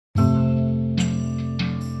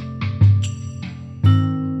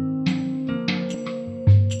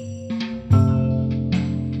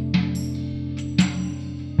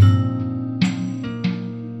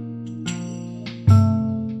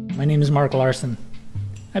Mark Larson.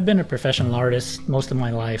 I've been a professional artist most of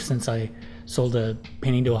my life since I sold a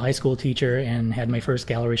painting to a high school teacher and had my first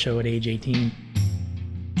gallery show at age 18.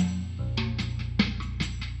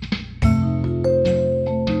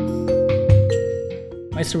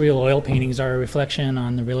 My surreal oil paintings are a reflection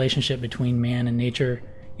on the relationship between man and nature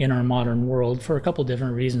in our modern world for a couple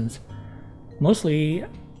different reasons. Mostly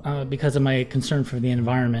because of my concern for the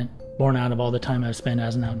environment, born out of all the time I've spent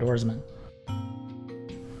as an outdoorsman.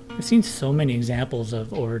 I've seen so many examples of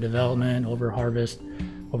overdevelopment, overharvest,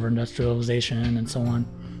 overindustrialization, and so on,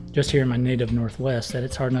 just here in my native Northwest, that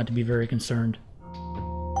it's hard not to be very concerned.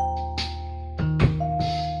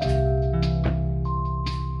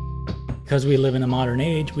 Because we live in a modern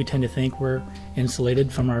age, we tend to think we're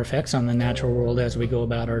insulated from our effects on the natural world as we go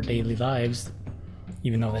about our daily lives,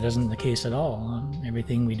 even though that isn't the case at all.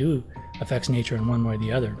 Everything we do affects nature in one way or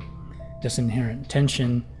the other. This inherent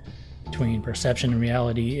tension between perception and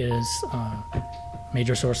reality is a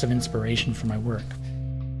major source of inspiration for my work.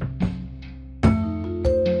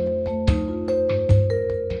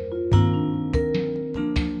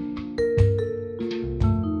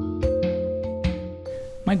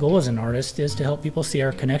 My goal as an artist is to help people see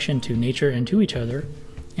our connection to nature and to each other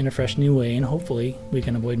in a fresh new way, and hopefully we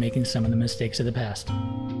can avoid making some of the mistakes of the past.